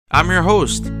I'm your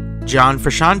host, John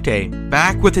Frashante,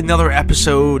 back with another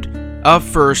episode of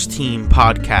First Team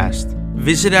Podcast.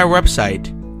 Visit our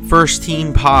website,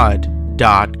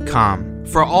 firstteampod.com,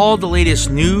 for all the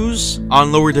latest news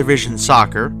on lower division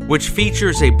soccer, which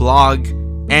features a blog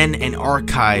and an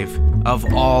archive of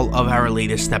all of our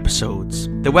latest episodes.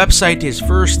 The website is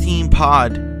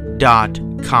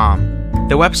firstteampod.com.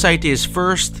 The website is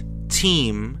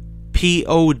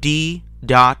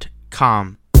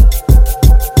firstteampod.com.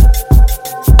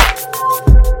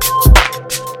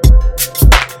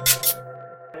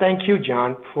 Thank you,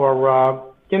 John,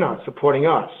 for supporting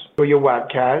us through your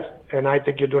webcast. And I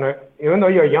think you're doing it, even though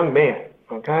you're a young man,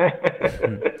 okay?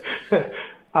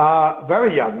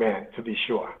 Very young man, to be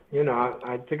sure.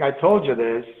 I think I told you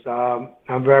this.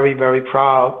 I'm very, very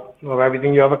proud of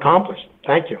everything you have accomplished.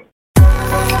 Thank you.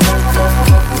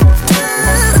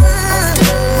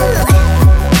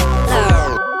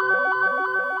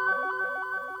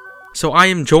 So I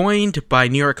am joined by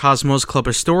New York Cosmos club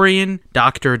historian,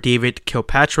 Dr. David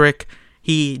Kilpatrick.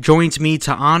 He joins me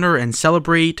to honor and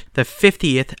celebrate the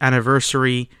 50th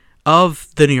anniversary of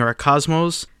the New York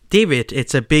Cosmos. David,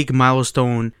 it's a big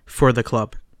milestone for the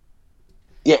club.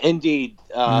 Yeah, indeed.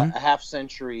 A half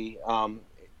century.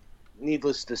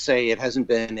 Needless to say, it hasn't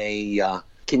been a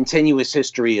continuous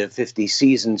history of 50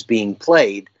 seasons being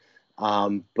played,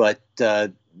 but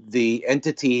the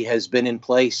entity has been in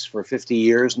place for 50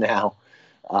 years now,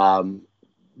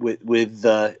 with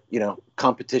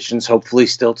competitions hopefully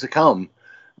still to come.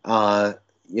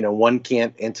 One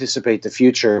can't anticipate the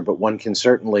future, but one can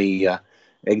certainly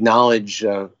acknowledge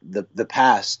the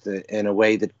past in a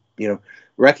way that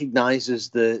recognizes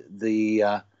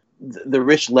the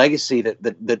rich legacy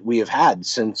that we have had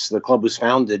since the club was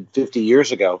founded 50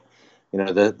 years ago.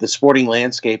 The sporting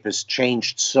landscape has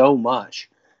changed so much,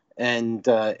 and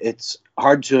it's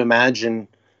hard to imagine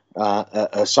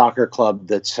a soccer club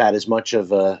that's had as much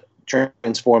of a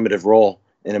transformative role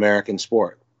in American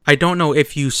sport. I don't know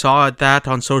if you saw that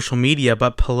on social media,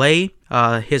 but Pelé,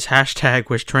 his hashtag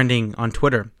was trending on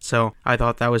Twitter, so I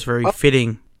thought that was very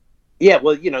fitting. Yeah,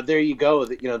 well, there you go.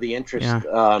 The interest.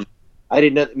 Yeah. I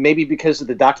didn't know, maybe because of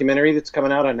the documentary that's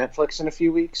coming out on Netflix in a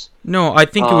few weeks? No, I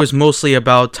think it was mostly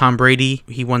about Tom Brady.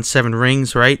 He won 7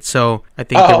 rings, right? So I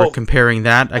think they were comparing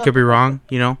that. I could be wrong,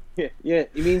 Yeah, you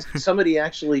mean somebody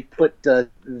actually put the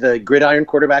gridiron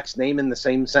quarterback's name in the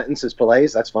same sentence as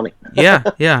Pelé's? That's funny. Yeah.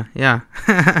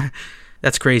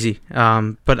 That's crazy.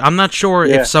 But I'm not sure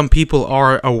if some people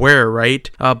are aware, right?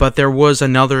 But there was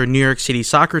another New York City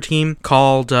soccer team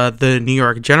called the New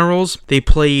York Generals. They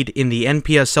played in the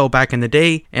NPSL back in the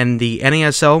day and the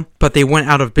NASL, but they went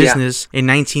out of business in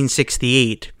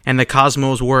 1968. And the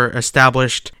Cosmos were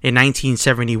established in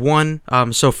 1971.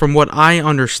 So from what I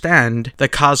understand, the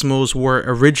Cosmos were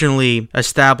originally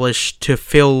established to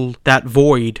fill that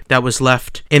void that was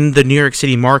left in the New York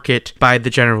City market by the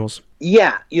Generals.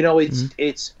 Yeah,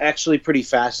 it's actually pretty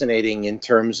fascinating in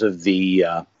terms of the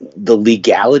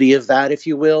legality of that, if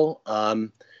you will.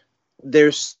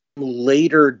 There's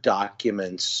later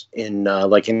documents in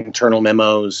like internal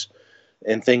memos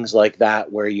and things like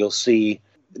that where you'll see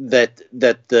that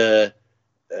the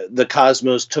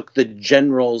Cosmos took the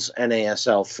Generals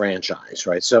NASL franchise,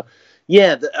 right? So,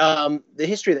 yeah, the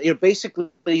history,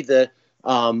 basically the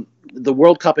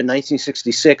World Cup in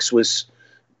 1966 was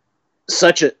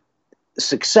such a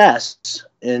success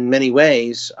in many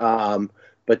ways,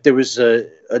 but there was a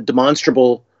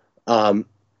demonstrable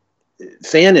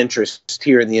fan interest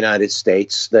here in the United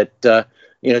States that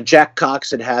Jack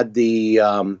Cox had the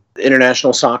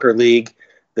International Soccer League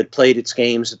that played its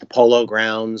games at the Polo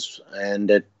Grounds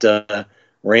and at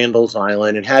Randall's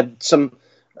Island. It had some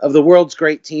of the world's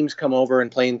great teams come over and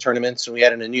play in tournaments, and we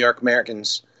had a New York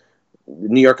Americans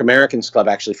Club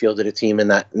actually fielded a team in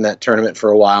that tournament for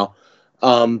a while.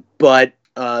 But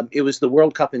it was the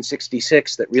World Cup in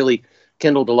 '66 that really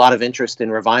kindled a lot of interest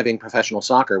in reviving professional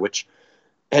soccer, which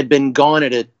had been gone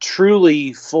at a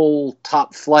truly full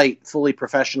top flight, fully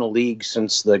professional league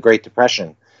since the Great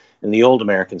Depression in the old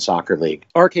American Soccer League.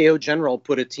 RKO General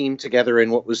put a team together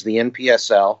in what was the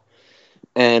NPSL,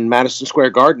 and Madison Square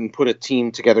Garden put a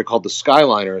team together called the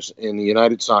Skyliners in the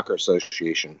United Soccer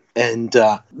Association. And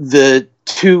the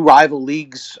two rival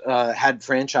leagues had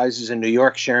franchises in New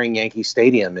York sharing Yankee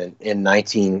Stadium in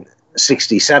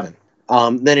 1967. Then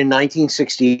in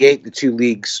 1968, the two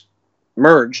leagues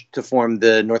merged to form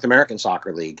the North American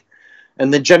Soccer League.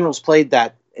 And the Generals played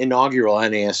that inaugural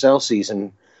NASL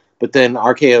season, but then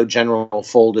RKO General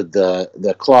folded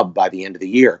the club by the end of the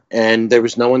year, and there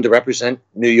was no one to represent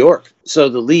New York. So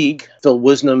the league, Phil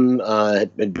Wisnam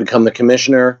had become the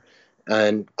commissioner,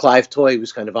 and Clive Toy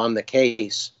was kind of on the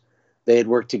case They had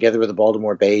worked together with the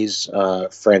Baltimore Bays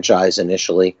franchise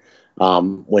initially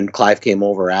when Clive came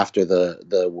over after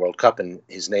the World Cup in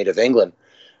his native England,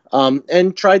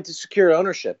 and tried to secure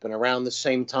ownership. And around the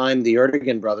same time, the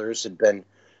Erdogan brothers had been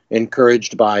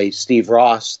encouraged by Steve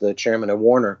Ross, the chairman of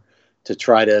Warner, to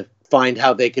try to find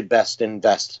how they could best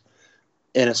invest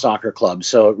in a soccer club.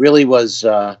 So it really was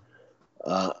a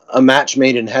match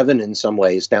made in heaven in some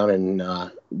ways, down in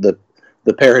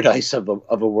the paradise of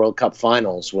a World Cup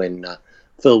finals, when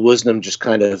Phil Wisdom just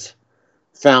kind of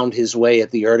found his way at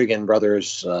the Erdogan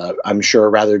brothers', I'm sure,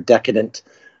 rather decadent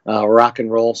rock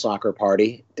and roll soccer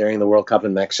party during the World Cup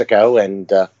in Mexico,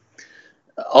 and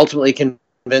ultimately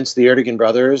convinced the Erdogan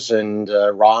brothers and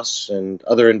Ross and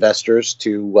other investors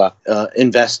to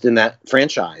invest in that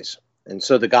franchise. And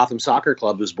so the Gotham Soccer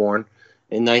Club was born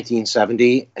in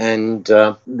 1970, and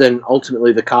then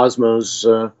ultimately the Cosmos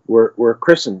were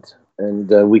christened.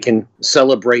 And we can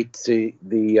celebrate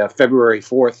the February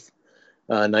 4th,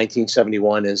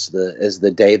 1971 as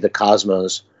the day the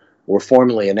Cosmos were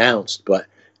formally announced. But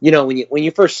when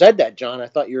you first said that, John, I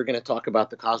thought you were going to talk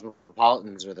about the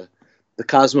Cosmopolitans or the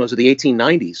Cosmos of the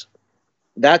 1890s.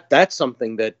 That's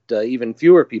something that even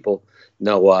fewer people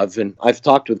know of. And I've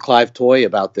talked with Clive Toy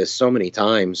about this so many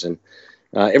times, and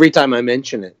every time I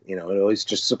mention it, it always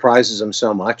just surprises him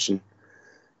so much. And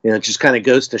it just kind of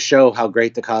goes to show how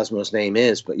great the Cosmos name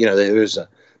is. But there's a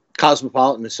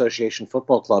Cosmopolitan Association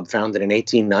Football Club founded in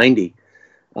 1890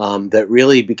 that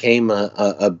really became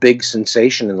a big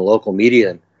sensation in the local media.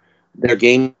 And their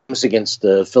games against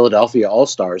the Philadelphia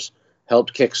All-Stars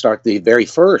helped kickstart the very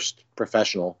first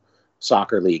professional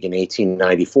soccer league in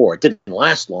 1894. It didn't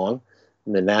last long.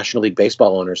 And the National League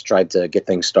Baseball owners tried to get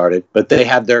things started, but they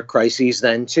had their crises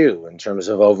then too, in terms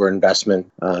of overinvestment,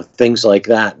 things like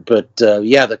that. But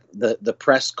the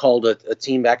press called a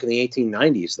team back in the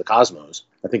 1890s the Cosmos.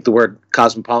 I think the word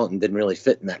cosmopolitan didn't really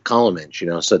fit in that column inch,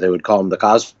 so they would call them the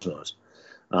Cosmos.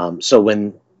 So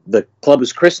when the club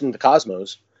was christened the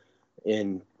Cosmos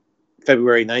in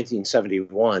February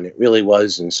 1971, it really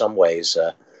was in some ways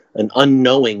an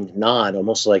unknowing nod,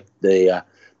 almost like the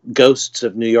ghosts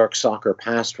of New York soccer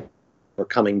past were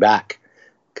coming back,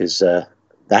 because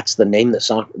that's the name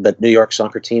that New York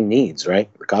soccer team needs, right?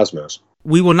 The Cosmos.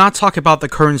 We will not talk about the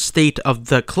current state of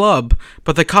the club,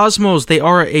 but the Cosmos, they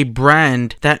are a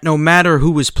brand that no matter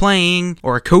who is playing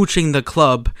or coaching the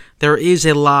club, there is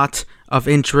a lot of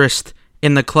interest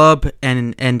in the club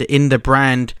and in the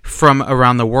brand from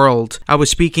around the world. I was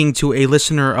speaking to a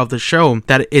listener of the show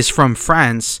that is from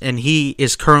France, and he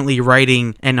is currently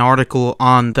writing an article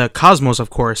on the Cosmos,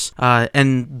 of course.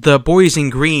 And the Boys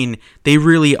in Green, they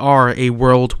really are a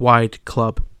worldwide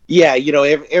club. Yeah,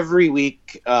 every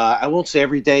week, I won't say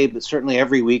every day, but certainly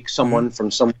every week, someone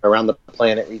from somewhere around the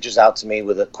planet reaches out to me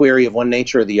with a query of one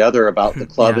nature or the other about the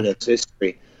club and its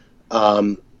history.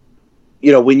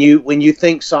 When you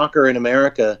think soccer in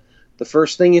America, the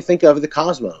first thing you think of is the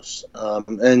Cosmos.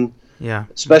 And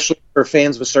especially for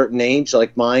fans of a certain age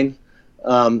like mine,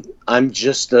 I'm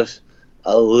just a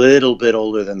little bit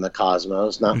older than the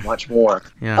Cosmos, not much more.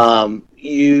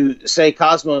 You say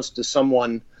Cosmos to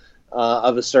someone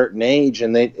of a certain age,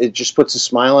 and it just puts a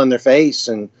smile on their face,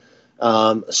 and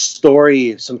a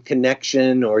story, some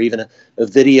connection, or even a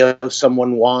video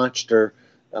someone watched, or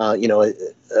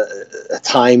a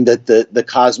time that the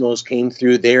Cosmos came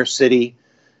through their city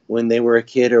when they were a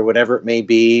kid, or whatever it may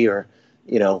be. Or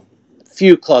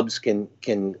few clubs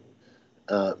can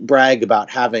brag about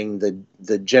having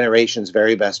the generation's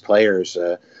very best players.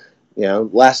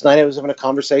 Last night I was having a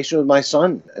conversation with my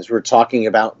son as we were talking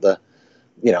about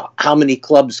how many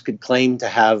clubs could claim to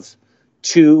have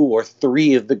 2 or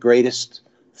 3 of the greatest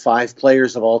 5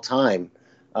 players of all time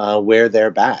wear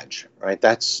their badge, right?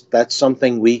 That's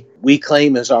something we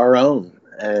claim as our own.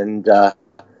 And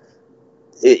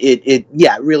it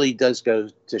really does go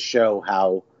to show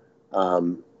how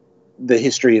the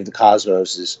history of the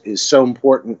Cosmos is so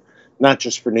important, not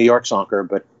just for New York soccer,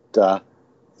 but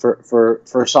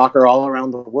for soccer all around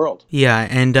the world. Yeah,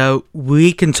 and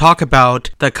we can talk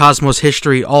about the Cosmos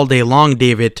history all day long,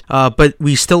 David, but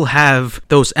we still have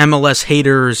those MLS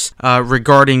haters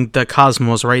regarding the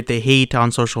Cosmos, right? They hate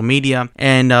on social media,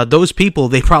 and those people,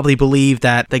 they probably believe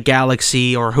that the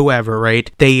Galaxy or whoever, right,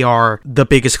 they are the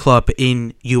biggest club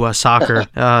in U.S. soccer.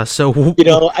 I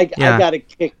got a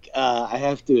kick, I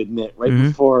have to admit, right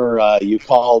before you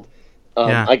called,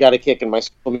 I got a kick in my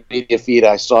social media feed.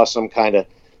 I saw some kind of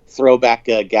throwback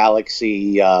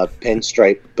Galaxy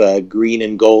pinstripe green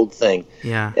and gold thing.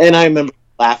 Yeah. And I remember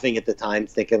laughing at the time,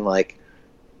 thinking like,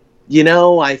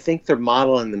 I think they're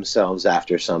modeling themselves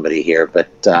after somebody here. But,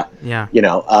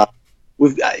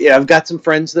 I've got some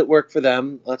friends that work for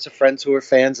them, lots of friends who are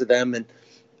fans of them, and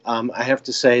I have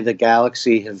to say the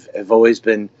Galaxy have always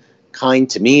been kind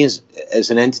to me as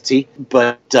an entity,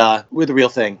 but we're the real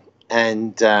thing,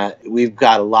 and we've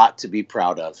got a lot to be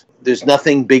proud of. There's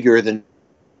nothing bigger than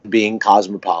being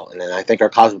cosmopolitan, and I think our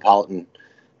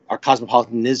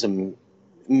cosmopolitanism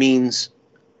means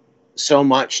so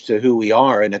much to who we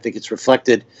are, and I think it's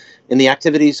reflected in the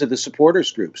activities of the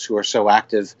supporters groups who are so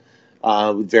active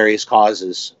with various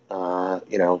causes.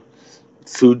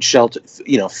 Food shelters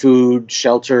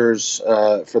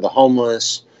for the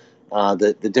homeless,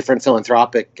 the different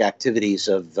philanthropic activities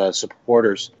of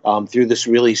supporters through this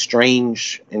really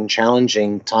strange and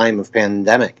challenging time of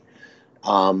pandemic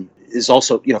is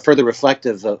also, further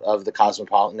reflective of the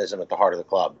cosmopolitanism at the heart of the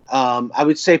club. I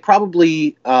would say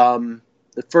probably the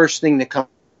first thing that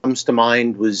comes to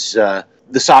mind was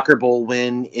the Soccer Bowl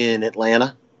win in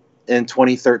Atlanta in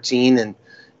 2013,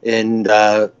 and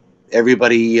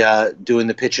everybody doing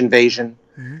the pitch invasion.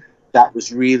 Mm-hmm. That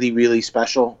was really, really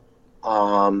special.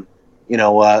 I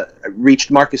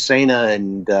reached Marcus Sena,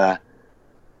 and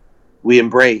we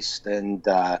embraced, and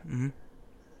mm-hmm.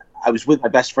 I was with my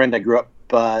best friend. I grew up,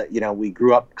 we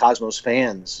grew up Cosmos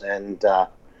fans, and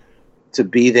to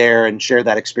be there and share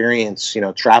that experience,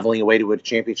 traveling away to a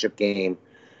championship game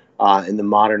in the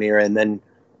modern era, and then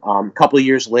a couple of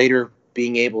years later,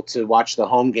 being able to watch the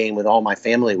home game with all my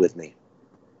family with me.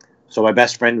 So my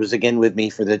best friend was again with me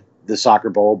for the Soccer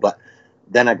Bowl, but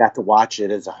then I got to watch it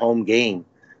as a home game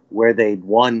where they'd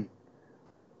won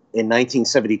in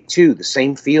 1972, the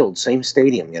same field, same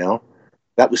stadium,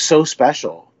 That was so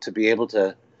special to be able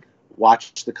to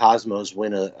watch the Cosmos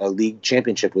win a league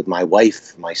championship with my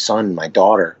wife, my son, my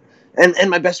daughter, and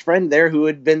my best friend there who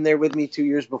had been there with me 2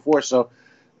 years before. So,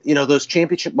 those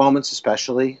championship moments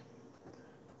especially,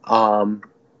 from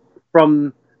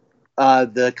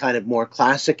the kind of more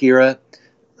classic era.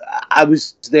 I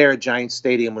was there at Giant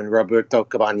Stadium when Roberto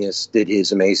Cabañas did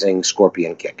his amazing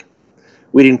scorpion kick.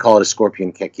 We didn't call it a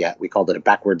scorpion kick yet. We called it a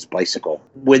backwards bicycle.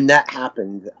 When that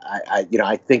happened,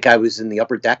 I think I was in the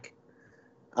upper deck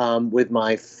with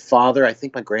my father. I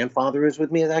think my grandfather was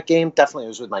with me at that game. Definitely I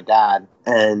was with my dad.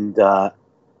 And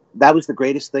that was the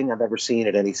greatest thing I've ever seen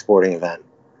at any sporting event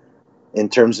in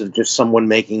terms of just someone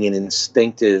making an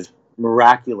instinctive,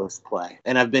 miraculous play.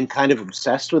 And I've been kind of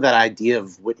obsessed with that idea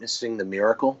of witnessing the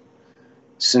miracle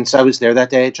since I was there that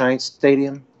day at Giant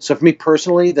Stadium. So for me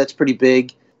personally, that's pretty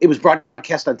big. It was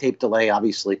broadcast on tape delay.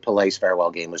 Obviously, Pelé's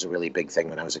farewell game was a really big thing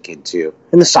when I was a kid too.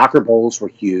 And the soccer bowls were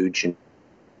huge, and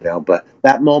but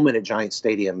that moment at Giant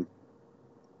Stadium,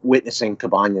 witnessing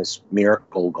Cabañas'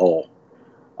 miracle goal,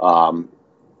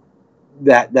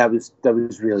 that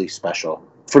was really special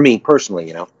for me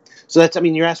personally, So that's,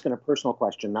 you're asking a personal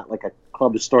question, not like a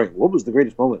club historian. What was the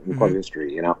greatest moment in club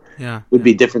history, Would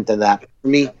be different than that.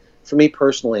 For me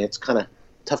personally, it's kind of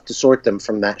tough to sort them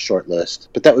from that short list.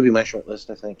 But that would be my short list,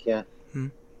 I think, yeah. Mm-hmm.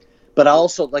 But I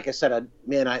also, like I said, I've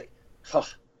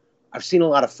seen a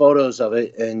lot of photos of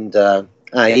it, and,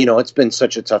 it's been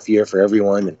such a tough year for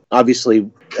everyone. And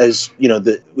obviously, as,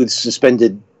 with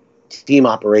suspended team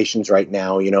operations right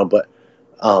now, but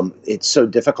it's so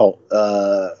difficult,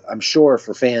 I'm sure,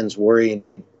 for fans worrying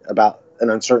about an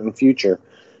uncertain future.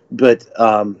 But,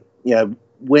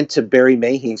 went to Barry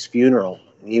Mayhew's funeral.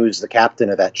 He was the captain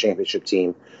of that championship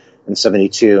team in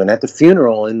 '72. And at the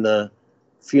funeral, in the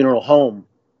funeral home,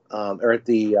 or at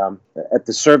the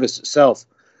service itself,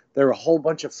 there were a whole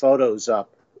bunch of photos up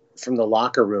from the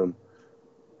locker room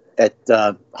at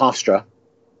Hofstra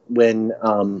when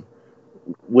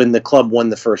the club won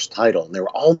the first title. And there were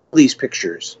all these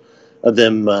pictures of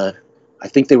them. I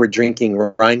think they were drinking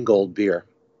Rheingold beer,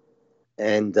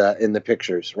 and in the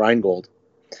pictures, Rheingold.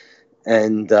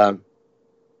 And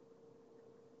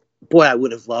boy, I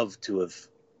would have loved to have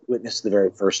witnessed the very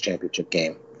first championship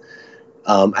game.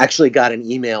 I actually got an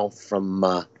email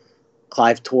from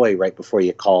Clive Toy right before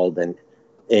you called, and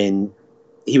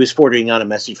he was forwarding on a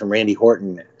message from Randy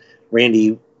Horton.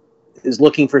 Randy is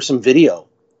looking for some video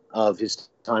of his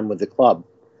time with the club,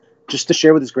 just to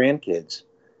share with his grandkids.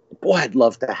 Boy, I'd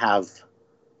love to have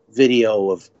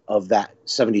video of that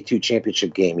 '72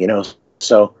 championship game.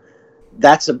 So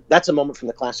that's a moment from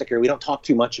the classic era. We don't talk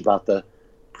too much about the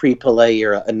pre-Pelé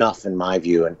era enough, in my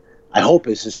view, and I hope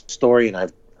as a historian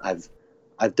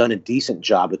I've done a decent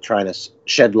job of trying to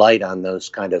shed light on those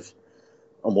kind of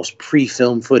almost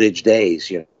pre-film footage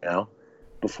days,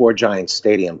 before Giant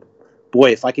Stadium.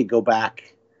 Boy, if I could go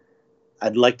back,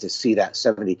 I'd like to see that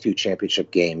 '72 championship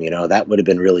game. That would have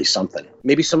been really something.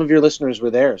 Maybe some of your listeners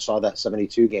were there, saw that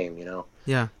 '72 game.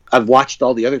 Yeah. I've watched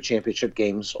all the other championship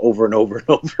games over and over and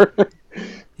over.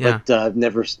 Yeah. But I've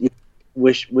never.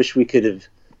 wish we could have,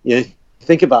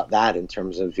 think about that in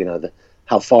terms of,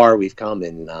 how far we've come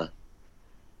in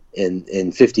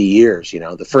 50 years.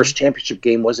 The first championship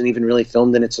game wasn't even really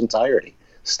filmed in its entirety.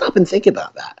 Stop and think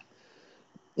about that.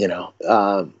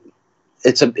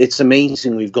 It's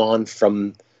amazing we've gone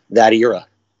from that era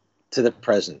to the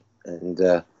present.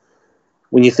 And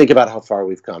when you think about how far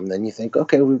we've come, then you think,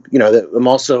 okay, I'm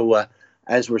also,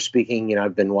 as we're speaking,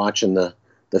 I've been watching the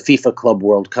FIFA Club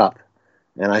World Cup,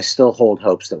 and I still hold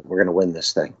hopes that we're going to win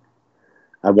this thing.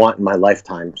 I want in my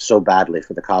lifetime so badly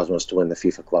for the Cosmos to win the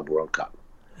FIFA Club World Cup.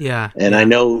 Yeah. And I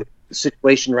know the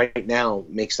situation right now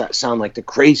makes that sound like the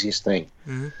craziest thing.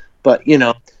 Mm-hmm. But,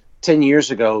 10 years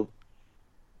ago,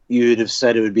 you'd have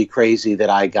said it would be crazy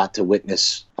that I got to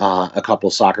witness a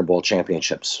couple soccer bowl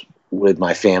championships with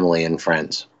my family and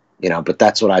friends, but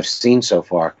that's what I've seen so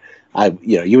far.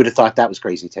 You would have thought that was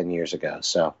crazy 10 years ago.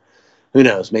 So who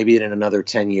knows, maybe in another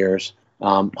 10 years,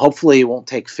 hopefully it won't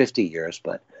take 50 years,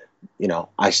 but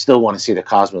I still want to see the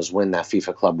Cosmos win that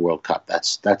FIFA Club World Cup.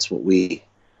 That's what we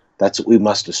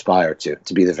must aspire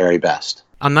to be the very best.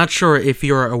 I'm not sure if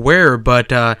you're aware, but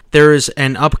there is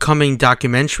an upcoming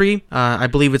documentary. I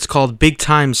believe it's called Big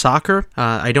Time Soccer.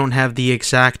 I don't have the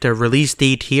exact release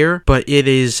date here, but it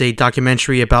is a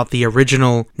documentary about the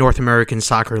original North American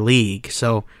Soccer League.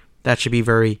 So that should be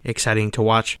very exciting to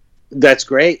watch. That's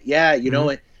great. Yeah,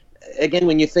 again,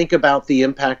 when you think about the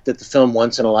impact that the film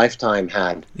Once in a Lifetime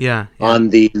had on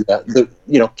the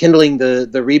kindling the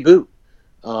reboot,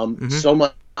 so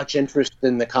much interest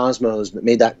in the Cosmos that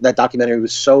made that documentary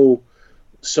was so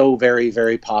very,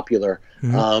 very popular.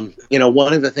 Mm-hmm.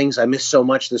 One of the things I missed so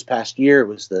much this past year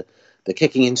was the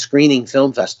Kicking and Screening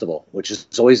Film Festival, which is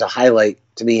always a highlight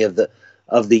to me of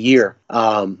the year.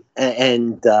 And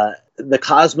the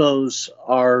Cosmos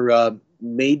are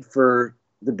made for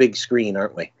the big screen,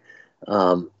 aren't we?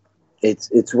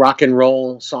 It's rock and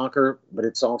roll soccer, but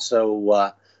it's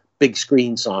also big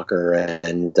screen soccer,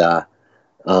 and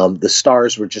the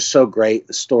stars were just so great.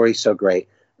 The story so great.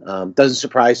 Doesn't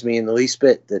surprise me in the least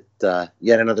bit that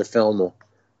yet another film will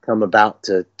come about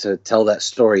to tell that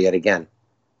story yet again.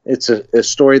 It's a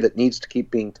story that needs to keep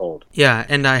being told. Yeah,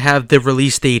 and I have the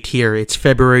release date here. It's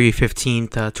February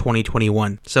 15th,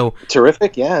 2021. So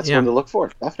terrific. Yeah, it's one to look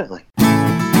for. Definitely.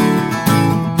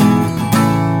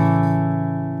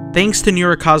 Thanks to New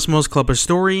York Cosmos Club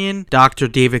historian, Dr.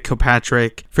 David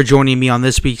Kilpatrick, for joining me on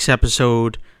this week's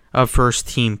episode of First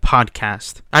Team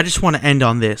Podcast. I just want to end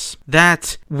on this,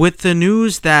 that with the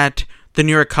news that the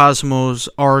New York Cosmos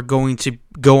are going to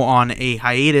go on a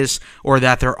hiatus, or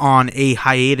that they're on a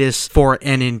hiatus for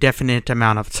an indefinite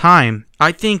amount of time,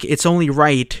 I think it's only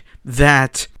right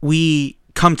that we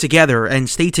come together and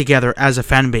stay together as a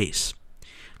fan base.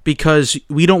 Because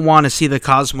we don't want to see the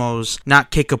Cosmos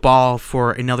not kick a ball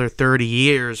for another 30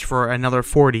 years, for another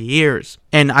 40 years.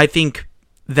 And I think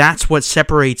that's what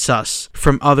separates us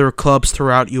from other clubs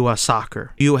throughout U.S.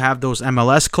 soccer. You have those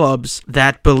MLS clubs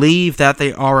that believe that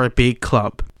they are a big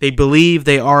club. They believe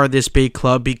they are this big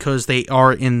club because they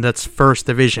are in the first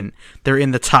division. They're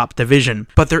in the top division.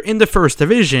 But they're in the first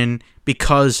division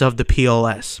because of the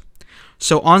PLS.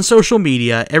 So on social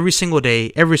media, every single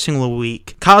day, every single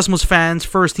week, Cosmos fans,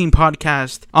 First Team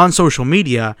Podcast, on social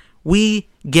media, we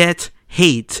get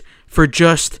hate for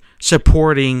just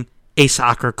supporting a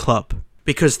soccer club.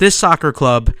 Because this soccer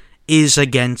club is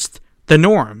against the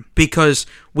norm. Because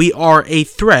we are a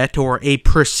threat, or a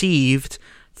perceived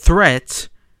threat,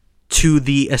 to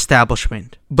the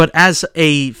establishment. But as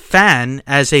a fan,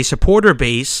 as a supporter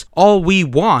base, all we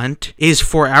want is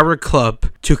for our club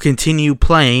to continue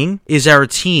playing, is our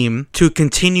team to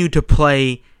continue to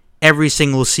play every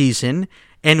single season,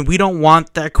 and we don't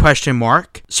want that question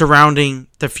mark surrounding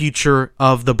the future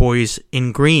of the boys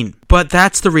in green. But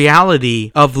that's the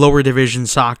reality of lower division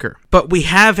soccer. But we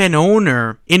have an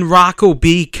owner in Rocco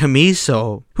B.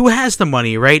 Camiso who has the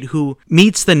money, right? Who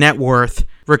meets the net worth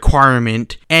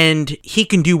requirement, and he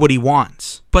can do what he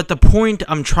wants. But the point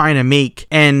I'm trying to make,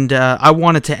 and I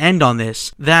wanted to end on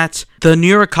this, that the New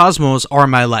York Cosmos are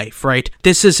my life, right?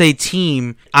 This is a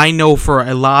team I know for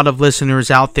a lot of listeners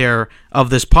out there of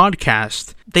this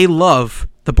podcast. They love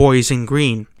the boys in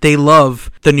green. They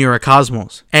love the New York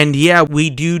Cosmos. And yeah,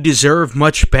 we do deserve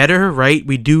much better, right?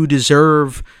 We do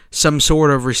deserve some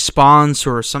sort of response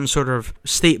or some sort of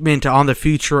statement on the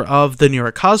future of the New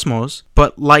York Cosmos.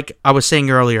 But like I was saying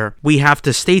earlier, we have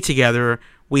to stay together,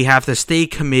 we have to stay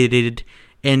committed,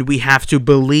 and we have to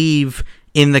believe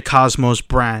in the Cosmos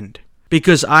brand.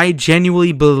 Because I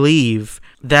genuinely believe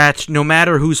that no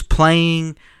matter who's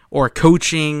playing or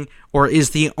coaching or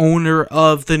is the owner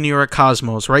of the New York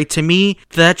Cosmos, right? To me,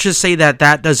 let's just say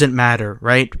that doesn't matter,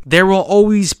 right? There will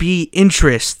always be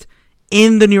interest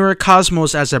in the New York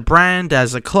Cosmos as a brand,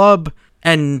 as a club,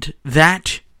 and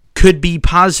that could be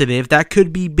positive. That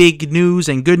could be big news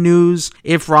and good news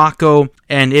if Rocco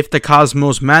and if the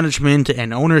Cosmos management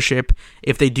and ownership,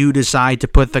 if they do decide to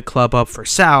put the club up for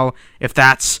sale, if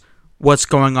that's what's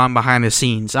going on behind the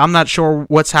scenes. I'm not sure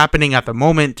what's happening at the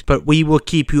moment, but we will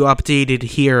keep you updated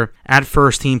here at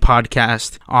First Team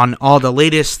Podcast on all the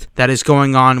latest that is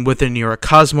going on with the New York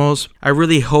Cosmos. I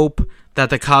really hope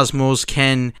that the Cosmos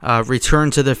can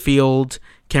return to the field,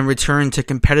 can return to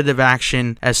competitive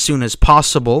action as soon as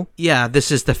possible. Yeah,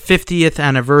 this is the 50th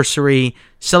anniversary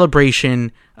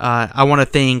celebration. I want to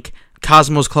thank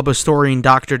Cosmos Club historian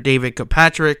Dr. David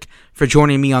Kilpatrick for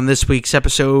joining me on this week's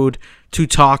episode to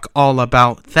talk all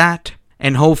about that.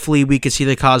 And hopefully we can see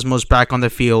the Cosmos back on the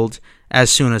field as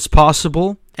soon as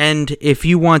possible. And if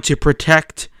you want to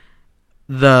protect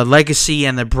the legacy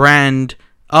and the brand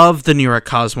of the New York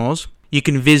Cosmos, you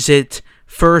can visit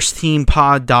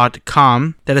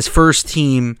firstteampod.com. That is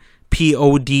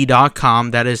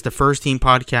firstteampod.com. That is the First Team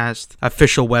Podcast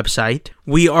official website.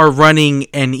 We are running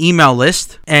an email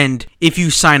list, and if you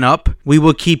sign up, we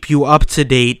will keep you up to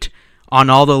date on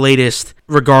all the latest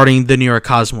regarding the New York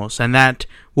Cosmos, and that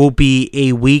will be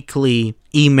a weekly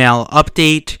email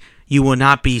update. You will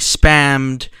not be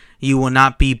spammed. You will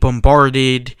not be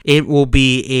bombarded. It will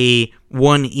be a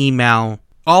one email.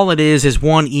 All it is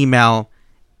one email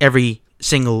every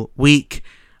single week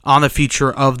on the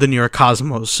future of the New York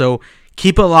Cosmos. So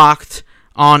keep it locked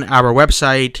on our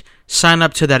website. Sign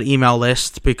up to that email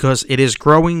list because it is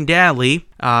growing daily.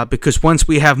 Because once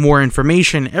we have more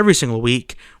information every single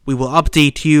week, we will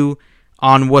update you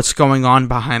on what's going on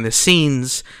behind the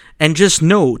scenes. And just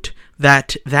note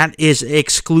that that is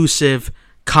exclusive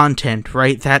content,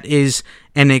 right? That is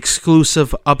an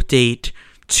exclusive update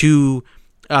to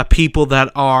people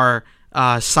that are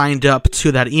signed up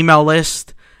to that email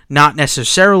list. Not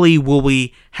necessarily will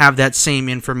we have that same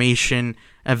information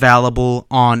available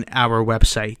on our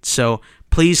website. So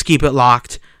please keep it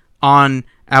locked on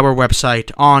our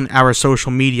website, on our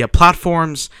social media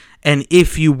platforms. And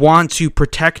if you want to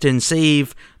protect and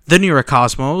save the New York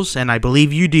Cosmos, and I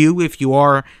believe you do if you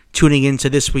are tuning into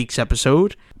this week's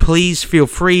episode, please feel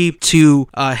free to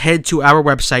head to our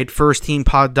website,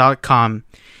 firstteampod.com,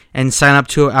 and sign up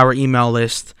to our email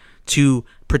list to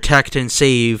protect and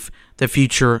save the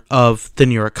future of the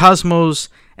New York Cosmos,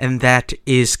 and that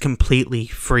is completely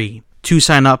free to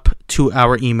sign up to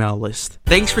our email list.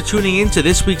 Thanks for tuning in to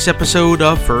this week's episode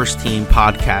of First Team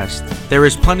Podcast. There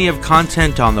is plenty of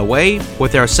content on the way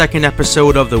with our second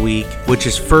episode of the week, which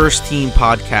is First Team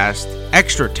Podcast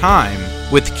Extra Time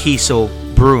with Kiesel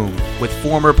Broom, with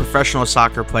former professional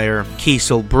soccer player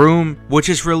Kiesel Broom, which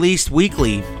is released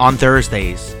weekly on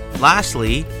Thursdays.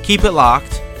 Lastly, keep it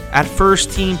locked at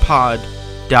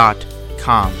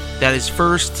firstteampod.com. That is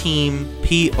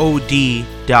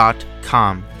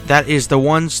firstteampod.com. That is the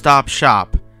one-stop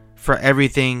shop for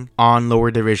everything on lower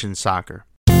division soccer.